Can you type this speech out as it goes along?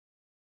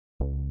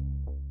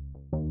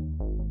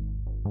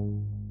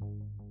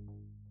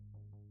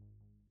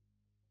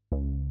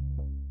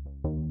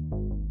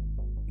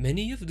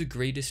Many of the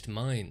greatest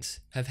minds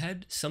have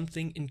had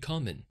something in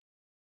common.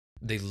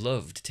 They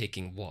loved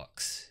taking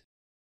walks.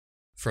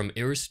 From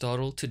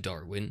Aristotle to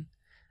Darwin,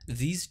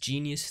 these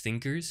genius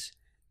thinkers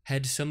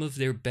had some of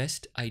their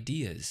best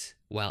ideas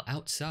while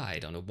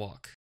outside on a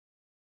walk.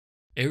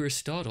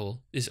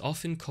 Aristotle is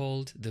often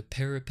called the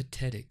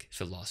peripatetic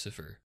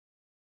philosopher.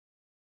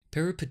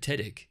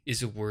 Peripatetic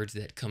is a word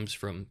that comes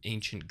from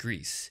ancient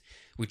Greece,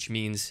 which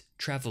means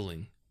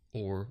traveling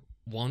or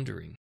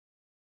wandering.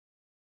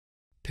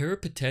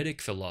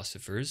 Peripatetic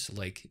philosophers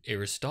like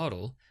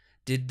Aristotle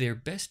did their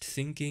best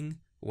thinking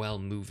while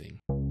moving.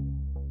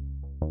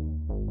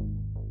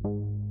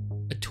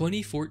 A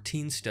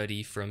 2014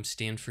 study from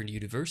Stanford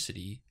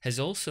University has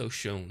also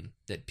shown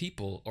that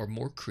people are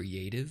more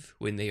creative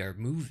when they are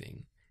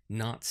moving,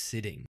 not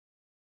sitting.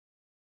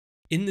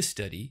 In the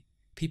study,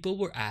 people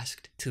were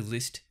asked to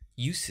list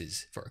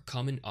uses for a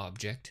common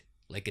object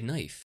like a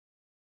knife.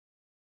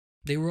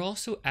 They were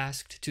also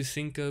asked to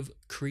think of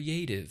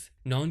creative,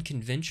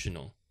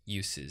 non-conventional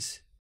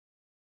uses.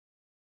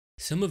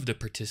 Some of the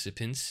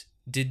participants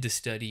did the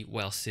study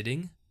while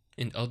sitting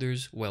and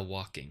others while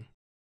walking.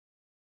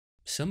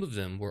 Some of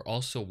them were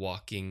also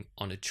walking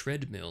on a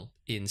treadmill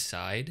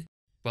inside,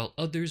 while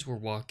others were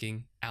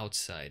walking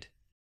outside.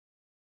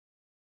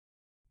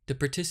 The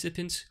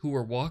participants who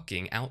were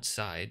walking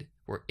outside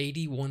were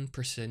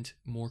 81%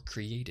 more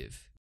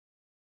creative.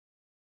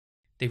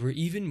 They were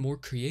even more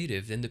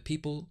creative than the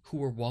people who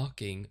were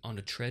walking on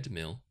a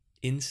treadmill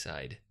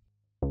inside.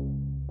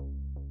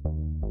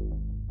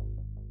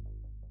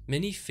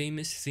 Many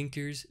famous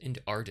thinkers and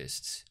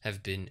artists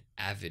have been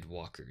avid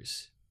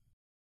walkers.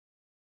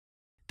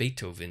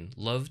 Beethoven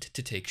loved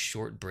to take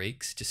short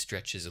breaks to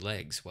stretch his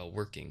legs while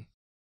working.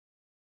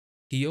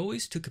 He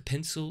always took a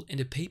pencil and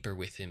a paper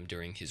with him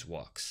during his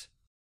walks.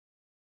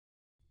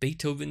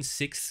 Beethoven's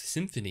Sixth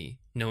Symphony,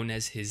 known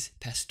as his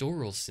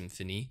Pastoral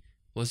Symphony,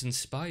 was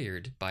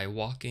inspired by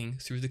walking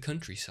through the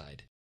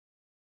countryside.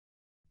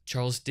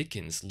 Charles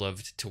Dickens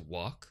loved to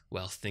walk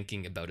while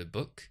thinking about a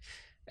book,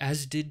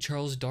 as did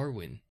Charles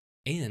Darwin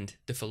and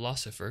the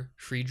philosopher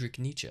Friedrich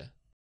Nietzsche.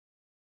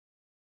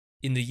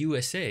 In the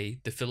USA,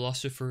 the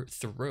philosopher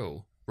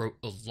Thoreau wrote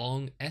a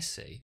long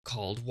essay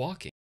called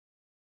Walking.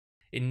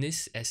 In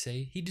this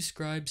essay, he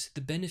describes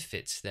the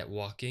benefits that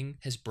walking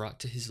has brought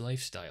to his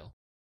lifestyle.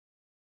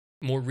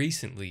 More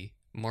recently,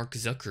 Mark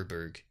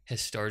Zuckerberg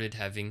has started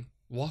having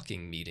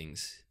walking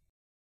meetings.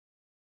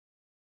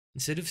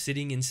 Instead of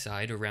sitting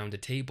inside around a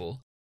table,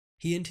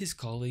 he and his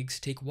colleagues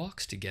take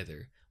walks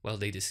together while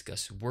they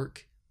discuss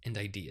work and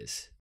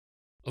ideas.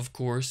 Of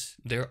course,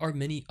 there are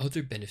many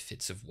other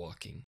benefits of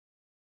walking.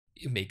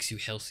 It makes you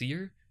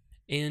healthier,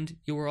 and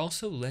you are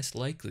also less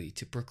likely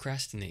to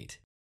procrastinate.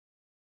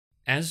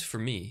 As for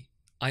me,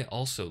 I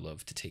also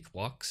love to take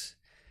walks.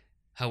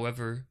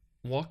 However,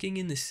 walking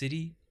in the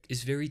city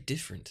is very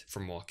different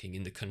from walking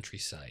in the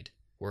countryside,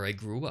 where I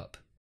grew up.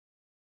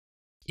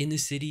 In the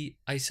city,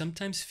 I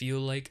sometimes feel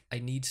like I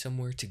need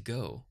somewhere to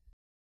go.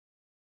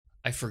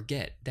 I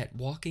forget that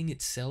walking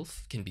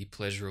itself can be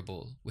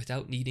pleasurable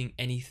without needing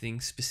anything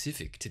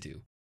specific to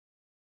do.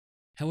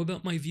 How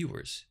about my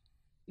viewers?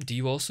 Do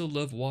you also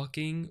love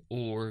walking,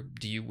 or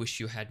do you wish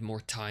you had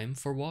more time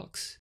for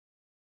walks?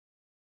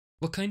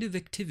 What kind of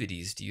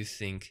activities do you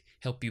think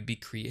help you be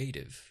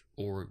creative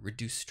or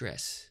reduce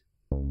stress?